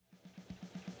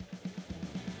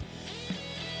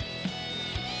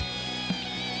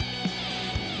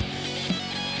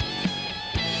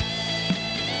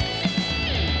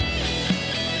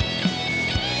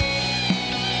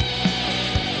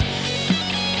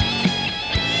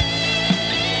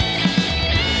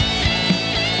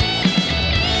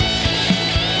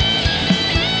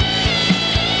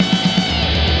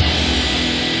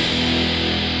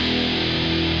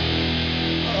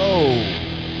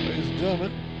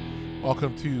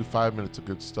Welcome to 5 Minutes of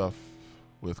Good Stuff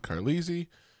with Carlisi.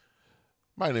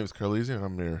 My name is Carlisi, and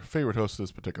I'm your favorite host of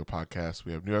this particular podcast.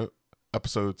 We have new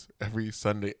episodes every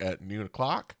Sunday at noon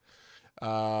o'clock.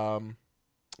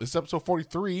 This is episode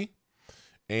 43,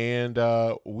 and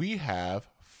we have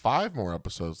 5 more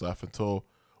episodes left until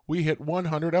we hit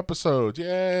 100 episodes.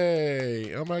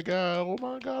 Yay! Oh my god! Oh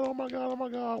my god! Oh my god! Oh my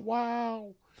god!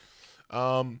 Wow!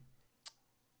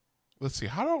 Let's see.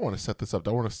 How do I want to set this up?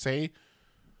 Do I want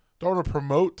to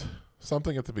promote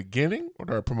something at the beginning, or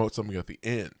do I promote something at the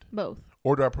end? Both.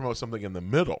 Or do I promote something in the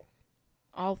middle?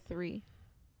 All three.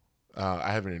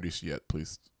 I haven't introduced you yet.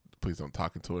 Please don't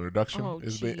talk until introduction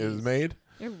is made.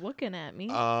 You're looking at me.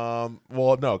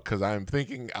 Well, no, because I'm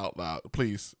thinking out loud.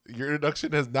 Please, your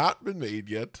introduction has not been made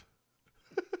yet.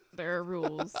 There are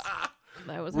rules.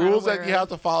 Rules that you have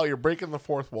to follow. You're breaking the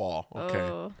fourth wall.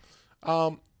 Okay.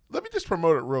 Oh. Let me just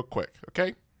promote it real quick,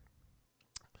 okay?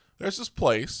 There's this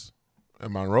place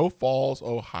in Monroe Falls,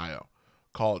 Ohio,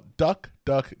 called Duck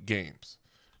Duck Games.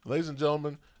 Ladies and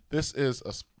gentlemen, this is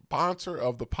a sponsor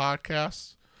of the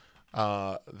podcast.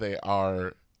 They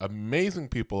are amazing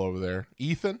people over there.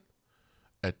 Ethan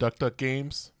at Duck Duck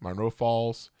Games, Monroe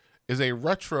Falls, is a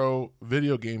retro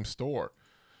video game store.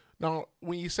 Now,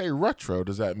 when you say retro,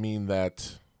 does that mean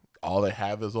that all they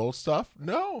have is old stuff?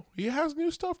 No, he has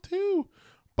new stuff too,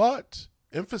 but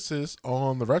emphasis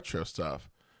on the retro stuff.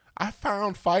 I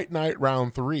found Fight Night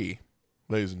Round 3,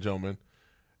 ladies and gentlemen,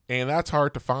 and that's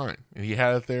hard to find. And he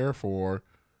had it there for,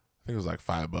 I think it was like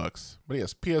 $5. But he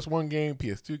has PS1 game,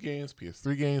 PS2 games,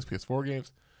 PS3 games, PS4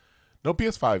 games. No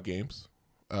PS5 games.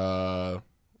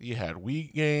 He had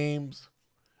Wii games,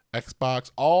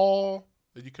 Xbox, all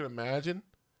that you could imagine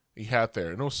he had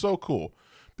there. And it was so cool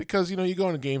because, you go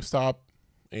into GameStop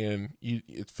and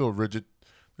it's feel rigid.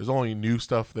 There's only new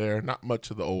stuff there, not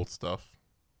much of the old stuff.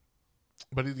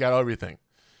 But he's got everything.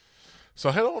 So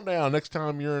head on down next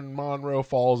time you're in Monroe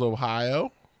Falls,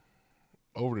 Ohio,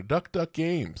 over to Duck Duck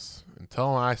Games and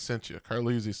tell them I sent you.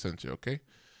 Carlisi sent you, okay?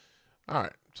 All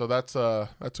right. So that's who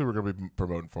we're going to be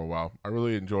promoting for a while. I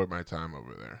really enjoyed my time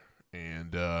over there.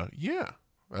 And, yeah,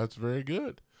 that's very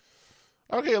good.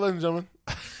 Okay, ladies and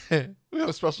gentlemen, we have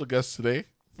a special guest today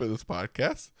for this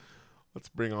podcast. Let's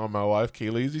bring on my wife,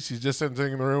 Kayleezy. She's just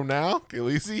entering the room now.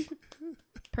 Kayleezy.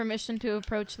 Permission to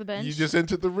approach the bench. You just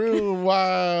entered the room.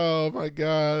 Wow. My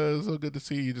God. It's so good to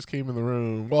see you. You just came in the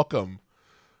room. Welcome.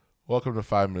 Welcome to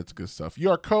 5 Minutes of Good Stuff.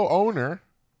 You are co-owner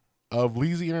of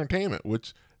Leezy Entertainment,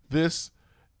 which this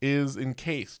is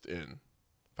encased in.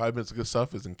 5 Minutes of Good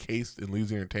Stuff is encased in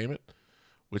Leezy Entertainment,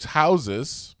 which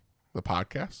houses the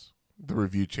podcast, the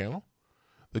review channel,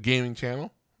 the gaming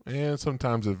channel, and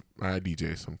sometimes I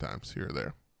DJ sometimes here or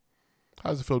there. How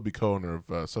does it feel to be co-owner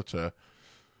of such a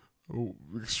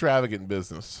extravagant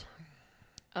business?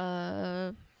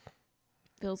 Feels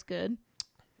good.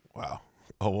 Wow.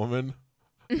 A woman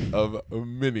of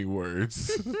many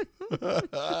words.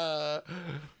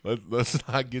 Let's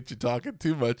not get you talking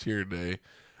too much here today.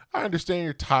 I understand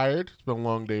you're tired. It's been a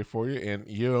long day for you. And,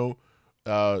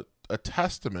 a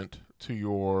testament to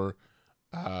your,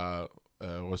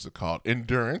 what's it called?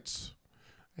 Endurance.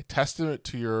 A testament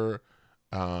to your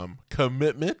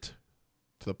commitment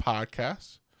to the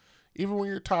podcast. Even when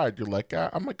you're tired, you're like, I'm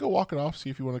going to go walk it off, see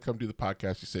if you want to come do the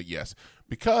podcast. You say yes.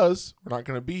 Because we're not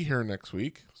going to be here next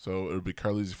week, so it'll be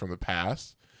Carlisi from the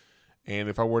past. And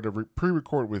if I were to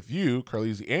pre-record with you,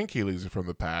 Carlisi and Kayleezy from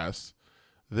the past,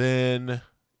 then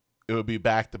it would be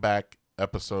back-to-back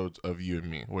episodes of you and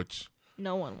me, which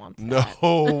No one wants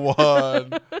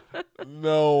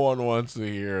no one wants to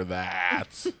hear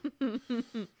that.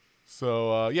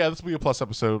 So, this will be a plus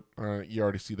episode. You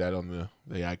already see that on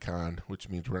the icon, which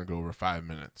means we're going to go over 5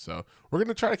 minutes. So, we're going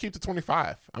to try to keep to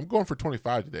 25. I'm going for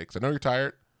 25 today because I know you're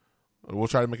tired. We'll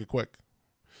try to make it quick.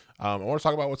 I want to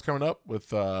talk about what's coming up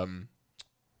with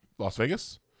Las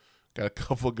Vegas. Got a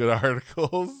couple of good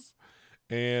articles.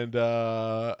 And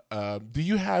do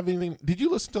you have anything? Did you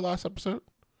listen to last episode?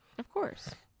 Of course.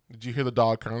 Did you hear the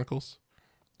Dog Chronicles?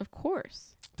 Of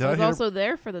course. Did I was also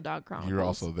there for the Dog Chronicles. You were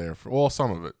also there for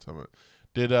some of it.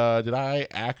 Did I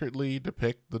accurately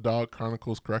depict the Dog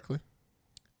Chronicles correctly?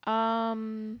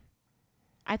 I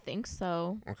think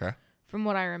so. Okay. From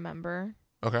what I remember.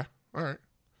 Okay. All right.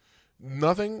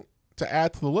 Nothing to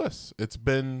add to the list. It's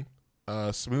been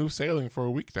smooth sailing for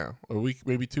a week now. A week,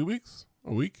 maybe 2 weeks.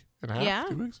 A week and a half. Yeah.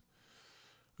 2 weeks.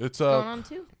 It's going on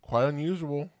 2. Quite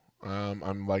unusual.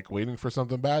 I'm like waiting for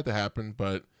something bad to happen,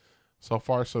 but so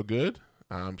far so good.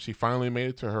 She finally made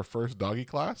it to her first doggy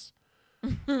class.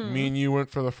 Me and you went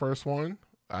for the first one.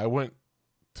 I went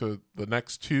to the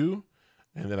next 2,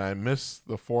 and then I missed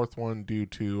the 4th one due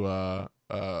to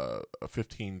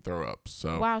 15 throw ups.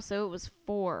 So Wow, so it was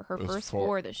 4. Her It was first 4.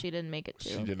 4 that she didn't make it to.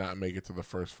 she did not make it to the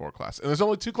first 4 classes, and there's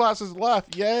only 2 classes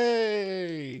left.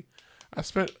 Yay! I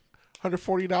spent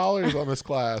 $140 on this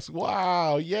class.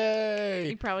 Wow! Yay!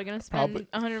 You're probably gonna spend Probably-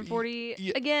 140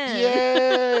 Y- again.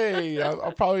 Yay!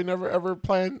 I'll probably never ever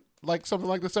plan like something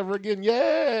like this ever again.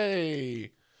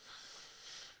 Yay!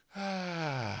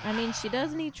 I mean, she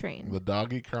does need train. The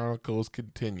Doggy Chronicles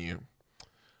continue.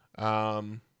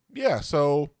 Yeah,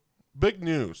 so big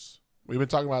news. We've been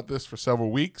talking about this for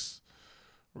several weeks.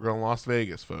 We're going to Las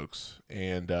Vegas, folks.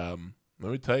 And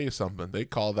let me tell you something. They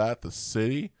call that the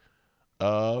city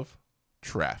of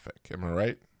traffic. Am I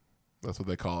right? That's what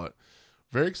they call it.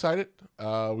 Very excited.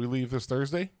 We leave this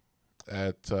Thursday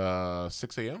at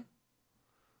 6 a.m.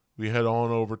 We head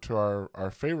on over to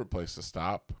our favorite place to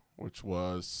stop, which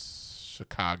was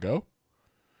Chicago.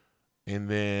 And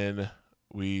then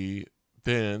we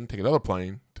take another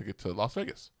plane to get to Las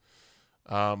Vegas.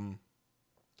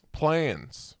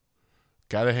 Plans.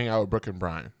 Got to hang out with Brooke and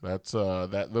Brian. That's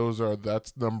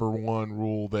number one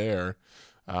rule there.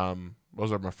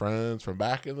 Those are my friends from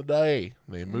back in the day.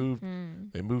 They moved. Mm-hmm.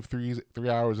 They moved 3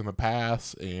 hours in the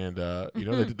past, and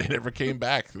they never came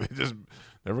back. They just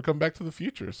never come back to the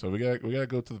future. So we gotta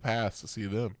go to the past to see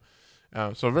them.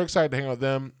 So I'm very excited to hang out with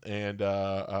them, and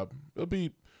it'll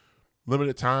be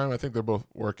limited time. I think they're both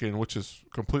working, which is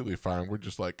completely fine. We're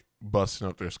just like busting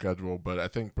up their schedule, but I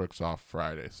think Brooke's off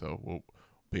Friday, so we'll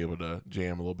be able to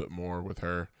jam a little bit more with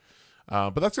her.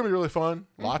 But that's gonna be really fun.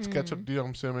 Lots to catch up to do.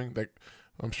 I'm assuming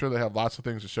I'm sure they have lots of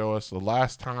things to show us. The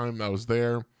last time I was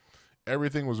there,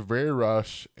 everything was very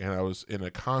rushed, and I was in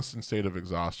a constant state of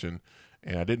exhaustion,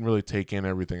 and I didn't really take in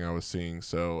everything I was seeing.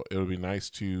 So it would be nice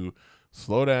to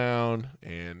slow down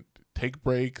and take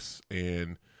breaks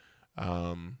and,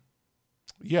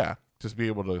 just be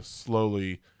able to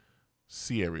slowly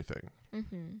see everything.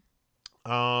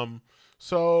 Mm-hmm.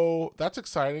 So that's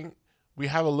exciting. We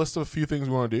have a list of a few things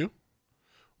we want to do.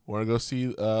 We want to go see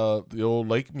the old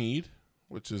Lake Mead,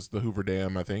 which is the Hoover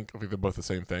Dam, I think. I think they're both the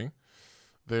same thing.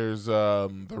 There's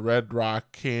the Red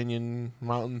Rock Canyon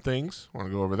mountain things. Want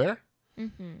to go over there.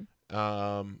 Mm-hmm.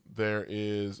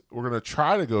 We're going to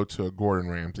try to go to a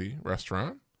Gordon Ramsay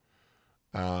restaurant.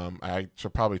 I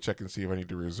should probably check and see if I need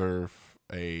to reserve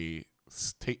a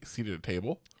seat at a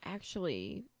table.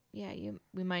 Actually, yeah,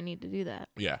 we might need to do that.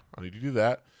 Yeah, I need to do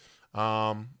that.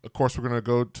 Of course, we're going to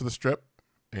go to the Strip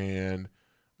and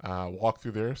walk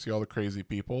through there, see all the crazy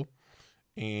people,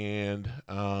 and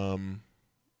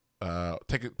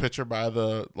take a picture by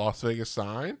the Las Vegas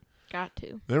sign. Got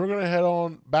to. Then we're going to head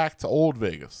on back to Old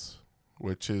Vegas,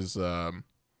 which is, I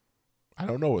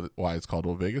don't know why it's called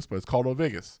Old Vegas, but it's called Old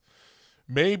Vegas.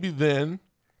 Maybe then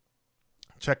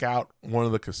check out one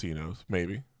of the casinos,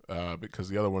 maybe, because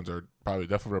the other ones are probably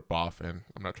definitely rip off, and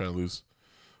I'm not trying to lose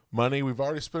money. We've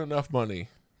already spent enough money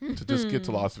to just get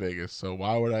to Las Vegas, so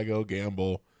why would I go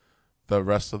gamble the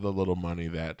rest of the little money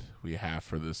that we have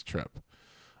for this trip?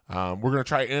 We're going to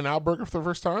try In-N-Out Burger for the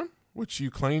first time, which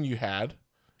you claimed you had.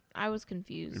 I was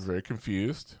confused. You're very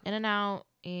confused. In-N-Out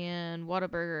and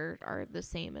Whataburger are the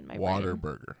same in my Water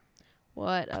brain. Burger.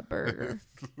 What a burger.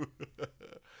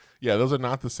 Yeah, those are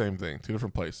not the same thing. 2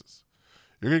 different places.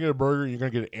 You're going to get a burger, you're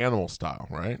going to get it animal style,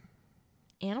 right?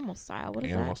 Animal style? What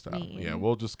does Animal that style. mean? Yeah,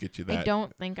 we'll just get you that. I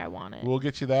don't think I want it. We'll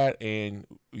get you that, and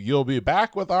you'll be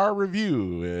back with our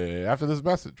review after this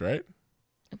message, right?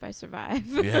 If I survive.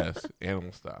 Yes,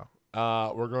 animal style.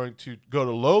 We're going to go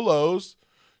to Lolo's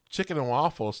Chicken and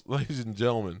Waffles, ladies and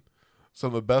gentlemen. Some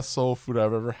of the best soul food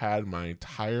I've ever had in my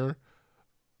entire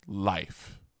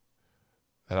life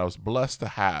that I was blessed to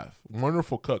have.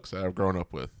 Wonderful cooks that I've grown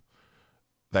up with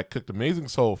that cooked amazing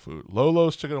soul food.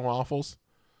 Lolo's Chicken and Waffles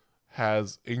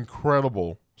has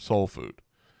incredible soul food.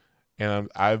 And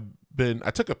I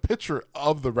took a picture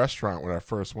of the restaurant when I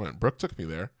first went. Brooke took me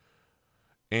there,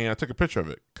 and I took a picture of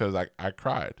it because I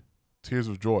cried. Tears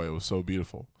of joy. It was so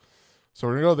beautiful. So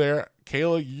we're going to go there.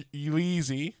 Kayla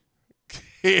Elise.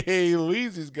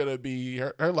 Elise's going to be,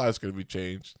 her life's going to be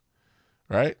changed.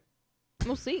 Right?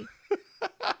 We'll see.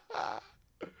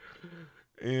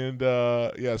 And,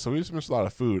 so we just missed a lot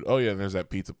of food. Oh, yeah, and there's that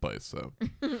pizza place. So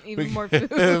Even more food.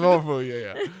 more food,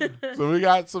 yeah. So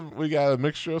we got a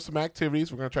mixture of some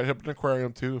activities. We're going to try to hit an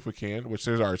aquarium, too, if we can, which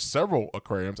there are several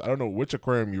aquariums. I don't know which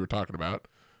aquarium you were talking about.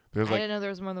 I didn't know there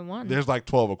was more than one. There's like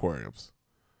 12 aquariums.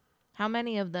 How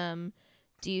many of them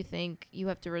do you think you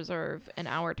have to reserve an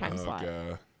hour time slot?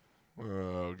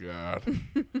 Oh, God.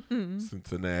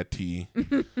 Cincinnati.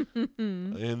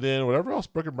 And then whatever else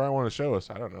Brooke and Brian want to show us,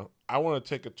 I don't know. I want to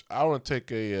take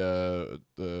a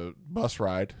the bus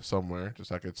ride somewhere.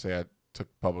 Just like I could say, took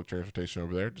public transportation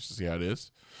over there just to see how it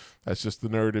is. That's just the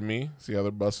nerd in me. See how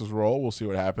the buses roll. We'll see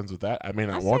what happens with that. I may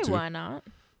not want to. Why not?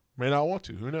 May not want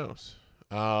to. Who knows?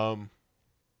 So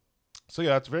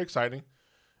yeah, it's very exciting.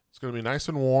 It's going to be nice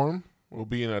and warm. We'll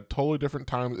be in a totally different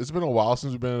time. It's been a while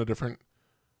since we've been in a different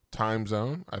time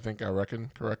zone. I think I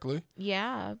reckon correctly.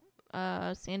 Yeah,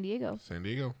 San Diego. San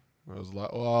Diego. That was a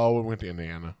lot. Well, we went to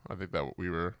Indiana. I think that we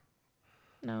were.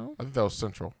 No. I think that was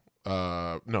Central.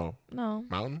 No. No.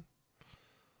 Mountain.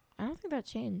 I don't think that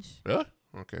changed. Really?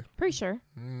 Okay. Pretty sure.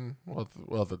 We'll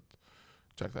have to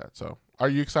check that. So, are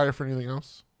you excited for anything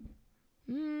else?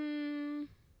 No,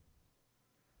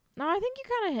 I think you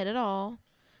kind of hit it all.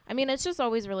 I mean, it's just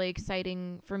always really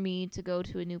exciting for me to go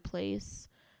to a new place.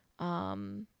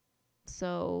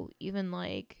 So even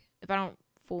like if I don't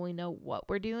fully know what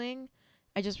we're doing,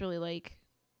 I just really like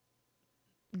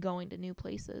going to new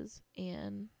places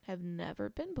and have never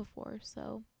been before.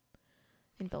 So I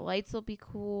think the lights will be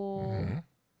cool. Mm-hmm.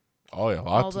 Oh yeah,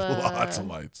 lots of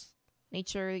lights.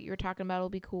 Nature that you were talking about will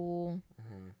be cool.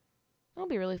 Mm-hmm. It'll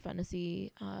be really fun to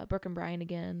see Brooke and Brian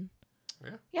again.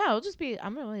 Yeah, it'll just be.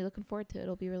 I'm really looking forward to it.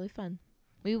 It'll be really fun.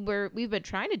 We've been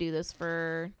trying to do this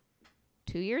for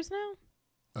 2 years now.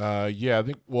 Yeah, I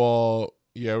think. Well,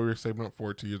 yeah, we were saving up for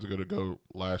it 2 years ago to go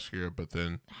last year, but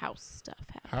then house stuff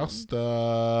happened. House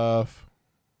stuff.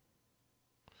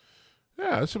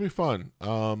 Yeah, it should be fun.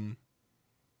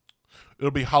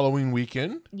 It'll be Halloween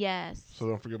weekend. Yes. So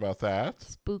don't forget about that.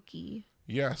 Spooky.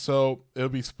 Yeah, so it'll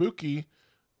be spooky.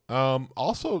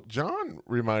 Also, John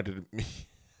reminded me.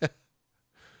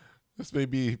 This may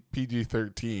be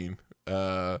PG-13.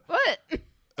 What?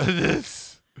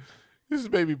 This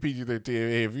may be PG-13.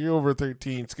 Hey, if you're over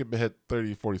 13, skip ahead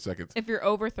 30, 40 seconds. If you're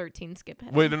over 13, skip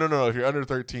ahead. Wait, no. If you're under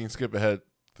 13, skip ahead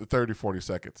 30, 40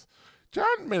 seconds.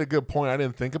 John made a good point. I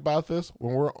didn't think about this.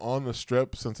 When we're on the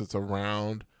strip, since it's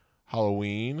around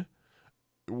Halloween,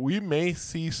 we may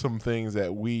see some things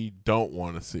that we don't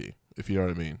want to see, if you know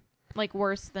what I mean. Like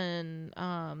worse than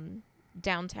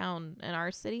downtown in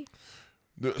our city?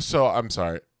 So, I'm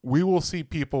sorry. We will see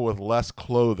people with less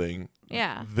clothing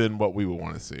than what we would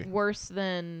want to see. Worse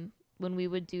than when we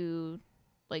would do,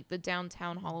 like, the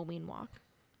downtown Halloween walk.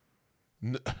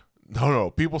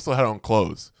 No. People still had on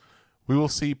clothes. We will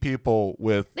see people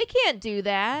with... They can't do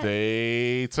that.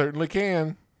 They certainly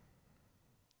can.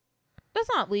 That's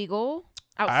not legal.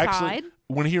 Outside? Actually,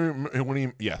 when he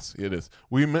yes, it is.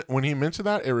 When he mentioned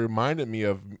that, it reminded me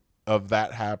of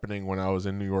that happening when I was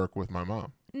in New York with my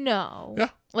mom. No. Yeah.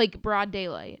 Like broad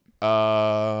daylight.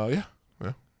 Yeah.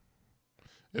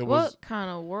 What kind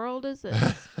of world is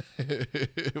this?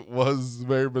 It was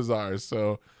very bizarre.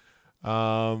 So,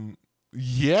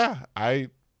 yeah, I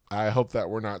hope that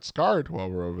we're not scarred while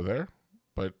we're over there,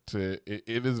 but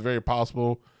it is very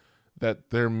possible that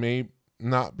there may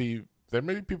be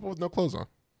people with no clothes on.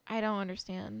 I don't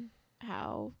understand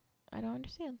how. I don't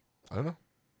understand. I don't know.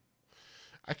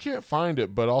 I can't find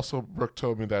it, but also Brooke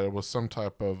told me that it was some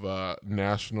type of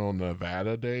National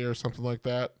Nevada Day or something like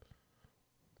that.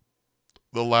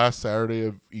 The last Saturday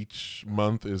of each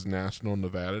month is National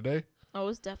Nevada Day. Oh,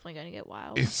 it's definitely going to get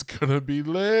wild. It's going to be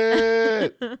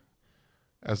lit,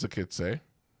 as the kids say.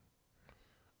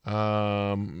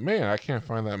 Man, I can't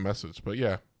find that message, but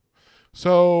yeah.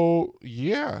 So,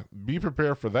 yeah, be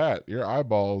prepared for that. Your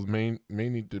eyeballs may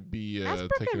need to be Ask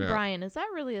Brooke taken and out. Brian, is that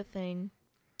really a thing?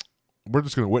 We're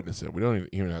just going to witness it. We don't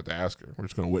even have to ask her. We're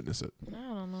just going to witness it. I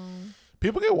don't know.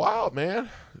 People get wild, man.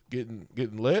 Getting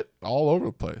lit all over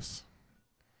the place.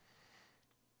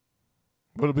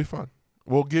 But it'll be fun.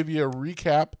 We'll give you a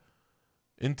recap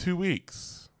in 2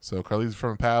 weeks. So Carlisa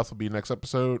from the Past will be next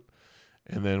episode.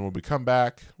 And then when we come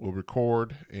back, we'll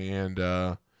record and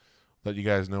let you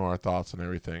guys know our thoughts and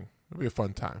everything. It'll be a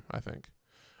fun time, I think.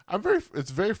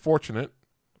 It's very fortunate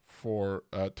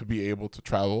to be able to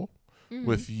travel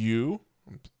with you,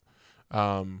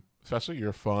 especially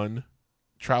your fun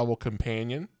travel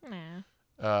companion. Nah.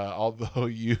 Although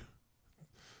you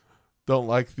don't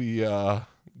like the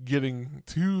getting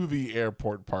to the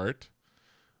airport part.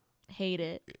 Hate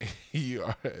it.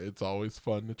 It's always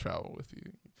fun to travel with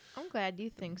you. I'm glad you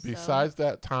think so. Besides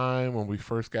that time when we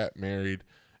first got married,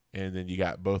 and then you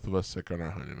got both of us sick on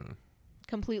our honeymoon.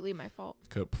 Completely my fault.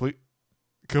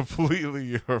 Completely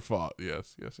your fault.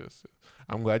 Yes.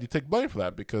 I'm glad you take blame for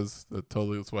that because that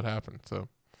totally is what happened. So,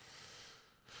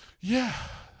 yeah,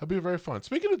 that'll be very fun.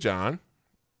 Speaking of John,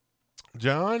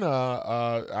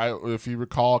 if you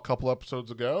recall a couple episodes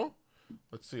ago,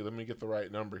 let's see, let me get the right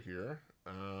number here.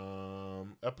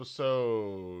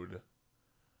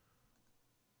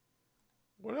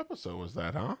 What episode was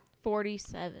that, huh?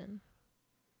 47.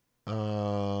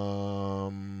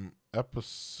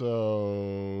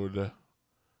 episode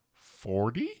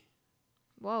 40.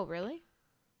 Whoa, really?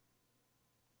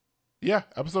 Yeah,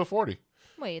 episode 40.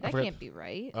 Wait, that can't be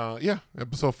right. Yeah,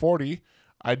 episode 40.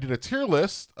 I did a tier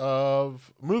list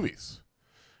of movies.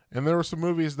 And there were some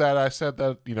movies that I said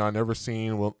that, I never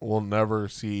seen, will never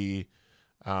see.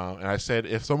 And I said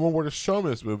if someone were to show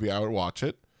me this movie, I would watch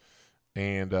it.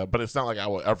 And but it's not like I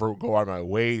will ever go out of my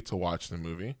way to watch the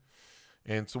movie.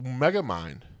 And so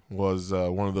Megamind was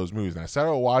one of those movies. And I said I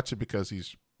would watch it because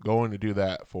he's going to do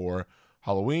that for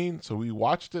Halloween. So we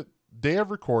watched it day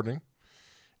of recording.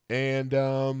 And,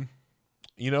 RT,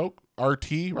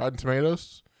 Rotten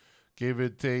Tomatoes, gave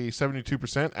it a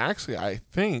 72%. Actually, I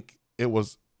think it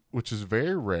was, which is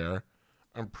very rare,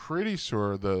 I'm pretty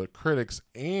sure the critics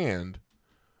and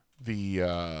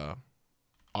the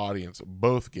audience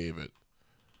both gave it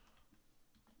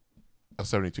a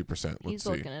 72%. He's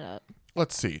looking it up.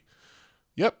 Let's see.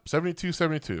 Yep, 72.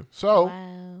 So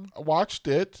wow. I watched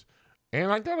it,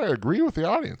 and I gotta agree with the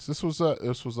audience. This was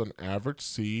an average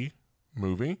C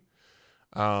movie.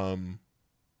 John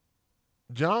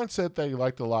said that he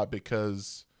liked it a lot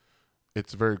because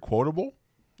it's very quotable.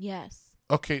 Yes.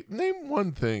 Okay, name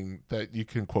one thing that you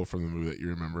can quote from the movie that you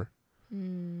remember.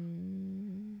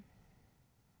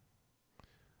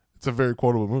 It's a very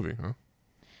quotable movie, huh?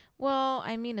 Well,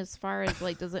 I mean, as far as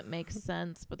does it make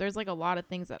sense? But there's a lot of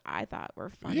things that I thought were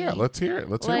funny. Yeah, let's hear it.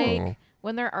 Let's hear one.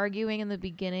 When they're arguing in the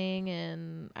beginning,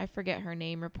 and I forget her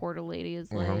name. Reporter lady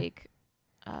is ladies.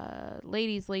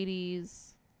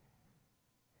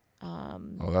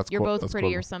 You're both that's pretty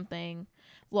quotable. or something.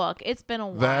 Look, it's been a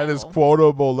while. That is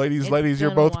quotable. Ladies, you're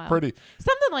both pretty.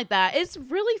 Something like that. It's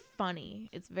really funny.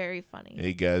 It's very funny.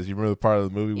 Hey, guys, you remember the part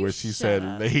of the movie where she said,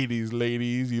 up.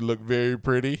 ladies, you look very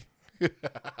pretty?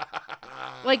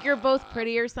 You're both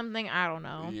pretty or something. I don't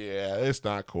know. Yeah, it's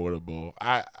not quotable.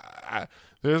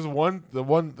 There's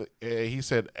he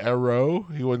said arrow.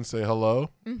 He wouldn't say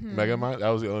hello. Mm-hmm. Megamind. That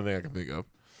was the only thing I can think of.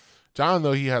 John,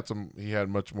 though, he had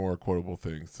much more quotable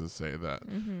things to say. That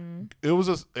it was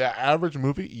an average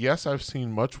movie. Yes, I've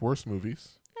seen much worse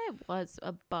movies. It was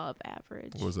above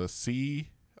average. It was a C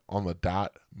on the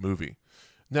dot movie.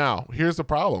 Now, here's the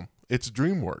problem. It's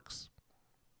DreamWorks.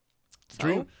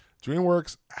 So?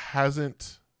 DreamWorks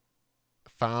hasn't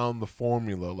found the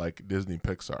formula like Disney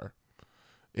Pixar,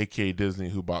 aka Disney,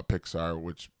 who bought Pixar,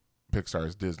 which Pixar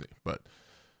is Disney, but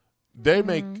they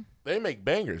make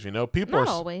bangers.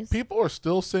 People are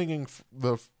still singing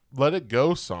the "Let It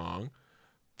Go" song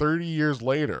 30 years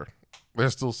later. They're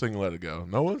still singing "Let It Go."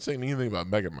 No one's saying anything about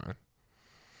Megamind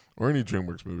or any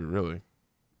DreamWorks movie, really.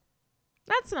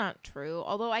 That's not true.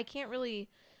 Although I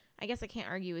guess I can't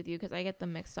argue with you because I get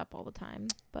them mixed up all the time.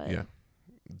 But yeah,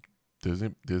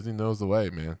 Disney knows the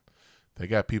way, man. They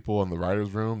got people in the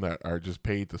writer's room that are just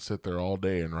paid to sit there all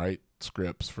day and write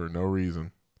scripts for no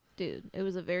reason. Dude, it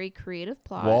was a very creative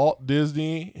plot. Walt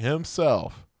Disney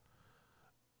himself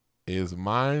is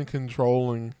mind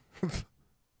controlling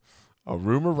a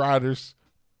room of writers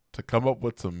to come up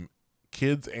with some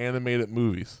kids animated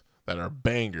movies that are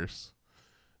bangers.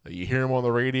 That you hear them on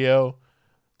the radio.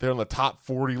 They're on the top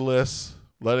 40 list.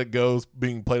 Let It Go's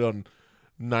being played on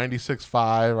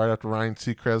 96.5 right after Ryan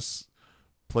Seacrest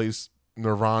plays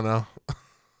Nirvana.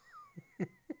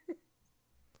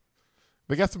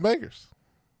 They got some bangers.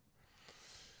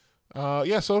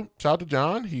 So shout out to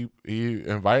John. He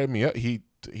invited me up. He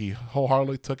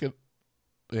wholeheartedly took it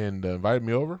and invited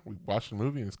me over. We watched the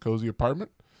movie in his cozy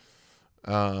apartment.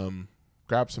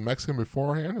 Grabbed some Mexican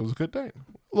beforehand. It was a good day.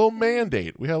 A little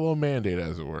mandate. We had a little mandate,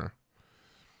 as it were.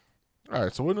 All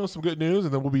right, so we'll do some good news,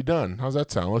 and then we'll be done. How's that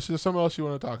sound? Let's just something else you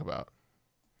want to talk about.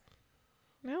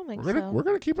 I don't think We're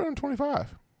gonna keep it on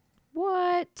 25.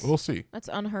 What? We'll see. That's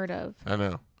unheard of. I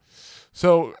know.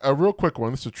 So a real quick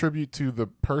one. This is a tribute to the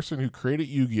person who created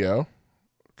Yu-Gi-Oh.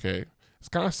 Okay, it's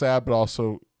kind of sad, but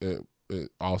also it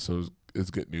also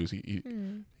is good news.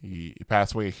 He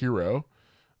passed away a hero.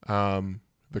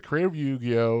 The creator of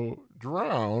Yu-Gi-Oh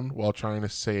drowned while trying to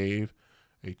save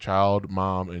a child,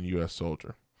 mom, and U.S.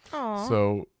 soldier. Aww.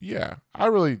 So yeah, I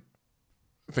really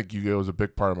think Yu-Gi-Oh was a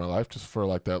big part of my life, just for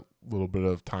like that little bit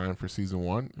of time for season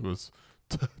 1. It was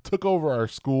took over our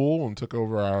school and took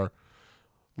over our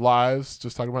lives,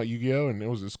 just talking about Yu-Gi-Oh, and it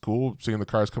was just cool seeing the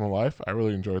cards come alive. I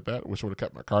really enjoyed that. Wish I would have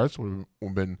kept my cards. Would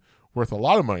have been worth a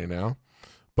lot of money now.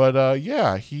 But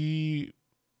yeah, he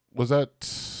was at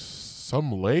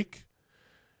some lake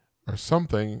or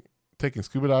something taking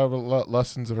scuba diving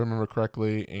lessons, if I remember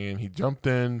correctly, and he jumped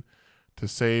in to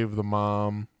save the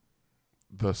mom,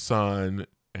 the son,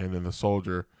 and then the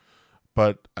soldier,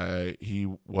 but he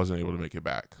wasn't able to make it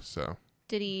back. So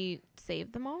did he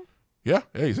save them all? Yeah,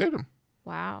 he saved him.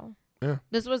 Wow. Yeah.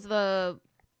 This was the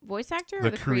voice actor or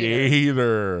The the creator?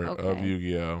 creator of Okay.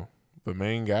 Yu-Gi-Oh! The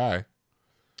main guy.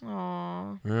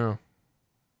 Aw. Yeah.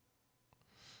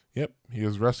 Yep. He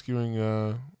was rescuing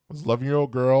was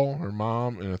 11-year-old girl, her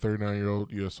mom, and a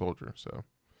 39-year-old U.S. soldier. So,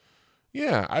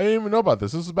 yeah, I didn't even know about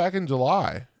this. This was back in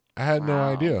July. I had no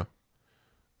Wow. idea.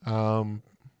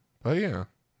 But yeah,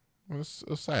 it was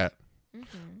sad.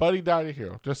 Mm-hmm. But he died a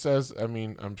hero. Just as, I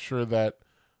mean, I'm sure that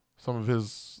some of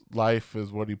his life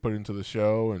is what he put into the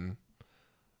show, and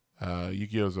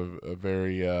Yu-Gi-Oh's a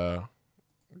very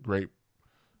great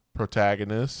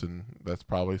protagonist, and that's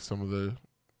probably some of the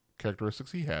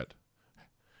characteristics he had.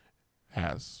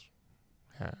 Mm-hmm.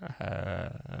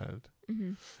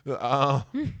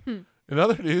 In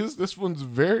other news, this one's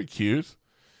very cute.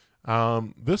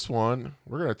 This one,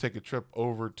 we're going to take a trip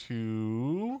over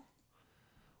to,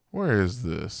 where is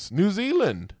this? New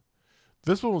Zealand.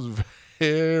 This one was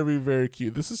very, very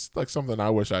cute. This is like something I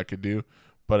wish I could do,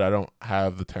 but I don't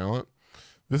have the talent.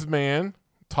 This man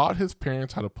taught his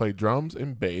parents how to play drums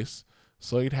and bass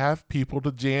so he'd have people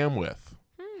to jam with.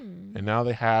 And now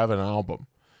they have an album.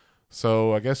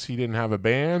 So I guess he didn't have a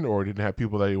band or didn't have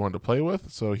people that he wanted to play with.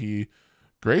 So he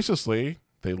graciously,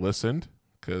 they listened,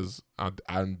 because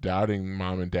I'm doubting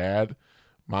mom and dad.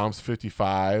 Mom's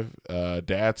 55,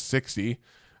 dad's 60.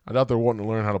 I doubt they're wanting to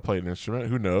learn how to play an instrument.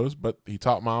 Who knows? But he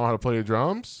taught mom how to play the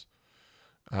drums,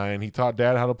 and he taught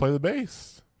dad how to play the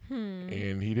bass.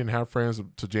 And he didn't have friends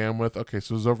to jam with. Okay,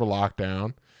 so it was over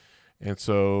lockdown. And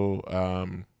so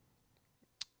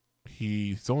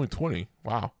he's only 20.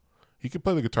 Wow. He could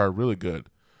play the guitar really good.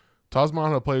 Taught his mom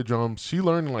how to play the drums. She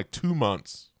learned in like 2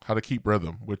 months how to keep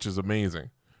rhythm, which is amazing.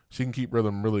 She can keep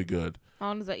rhythm really good. How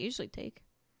long does that usually take?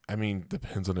 I mean,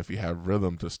 depends on if you have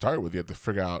rhythm to start with. You have to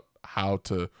figure out how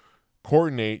to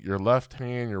coordinate your left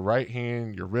hand, your right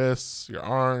hand, your wrists, your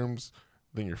arms,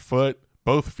 then your foot,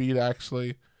 both feet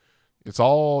actually. It's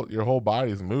all, your whole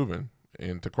body is moving.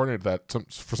 And to coordinate that,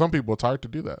 for some people, it's hard to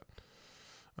do that.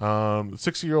 The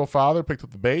 60-year-old father picked up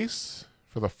the bass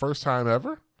for the first time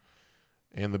ever.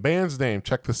 And the band's name,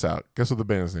 check this out. Guess what the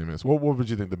band's name is? What would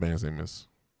you think the band's name is?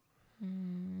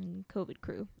 COVID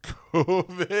Crew.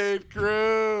 COVID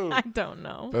Crew. I don't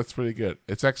know. That's pretty good.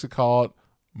 It's actually called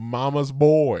Mama's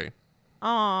Boy.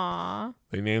 Aw.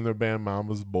 They named their band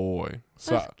Mama's Boy.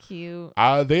 So That's cute.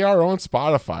 they are on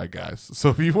Spotify, guys. So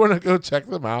if you want to go check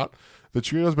them out, the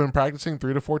trio's been practicing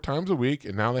 3 to 4 times a week,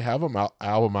 and now they have an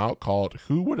album out called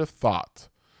Who Would Have Thought,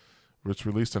 which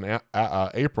released in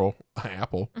April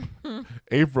on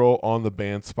the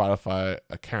band's Spotify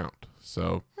account.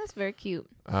 So That's very cute.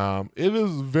 it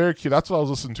is very cute. That's what I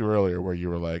was listening to earlier, where you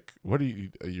were like, "What are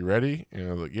you ready?" And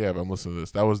I was like, "Yeah, but I'm listening to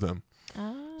this." That was them.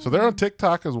 So they're on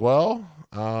TikTok as well.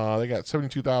 They got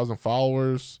 72,000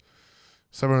 followers,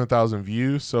 700,000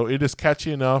 views. So it is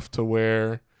catchy enough to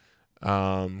where,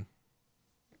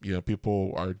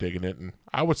 people are digging it. And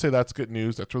I would say that's good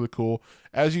news. That's really cool.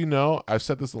 As you know, I've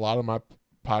said this a lot on my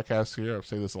podcast here. I've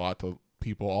said this a lot to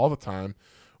people all the time.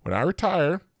 When I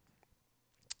retire,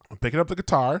 I'm picking up the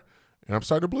guitar and I'm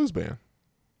starting a blues band.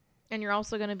 And you're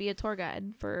also going to be a tour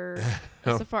guide for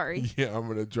a safari. Yeah, I'm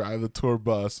going to drive the tour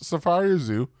bus. Safari or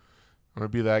zoo. I'm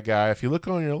going to be that guy. If you look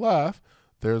on your left,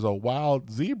 there's a wild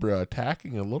zebra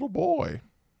attacking a little boy.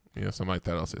 Something like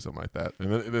that. I'll say something like that.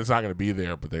 And then it's not going to be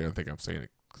there, but they're going to think I'm saying it.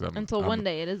 Until one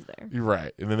day it is there. You're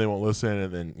right. And then they won't listen,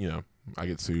 and then, I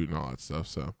get sued and all that stuff.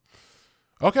 So,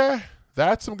 okay.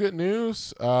 That's some good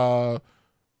news. I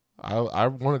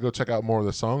want to go check out more of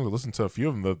the songs. I listened to a few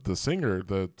of them. The singer,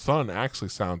 the son, actually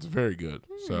sounds very good.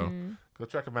 So go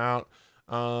check him out.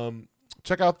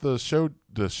 Check out the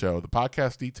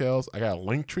podcast details. I got a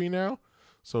link tree now.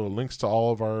 So links to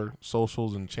all of our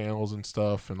socials and channels and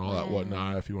stuff and all that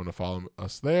whatnot if you want to follow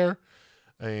us there.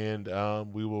 And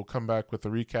we will come back with a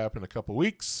recap in a couple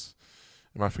weeks.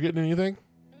 Am I forgetting anything?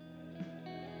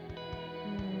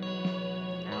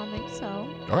 I don't think so.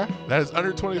 Okay. That is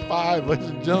Under 25, ladies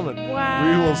and gentlemen. Wow.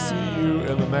 We will see you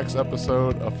in the next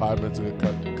episode of 5 Minutes of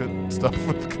Good Stuff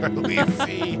with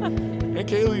Carlisi and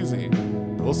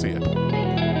Kaylee. We'll see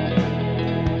you.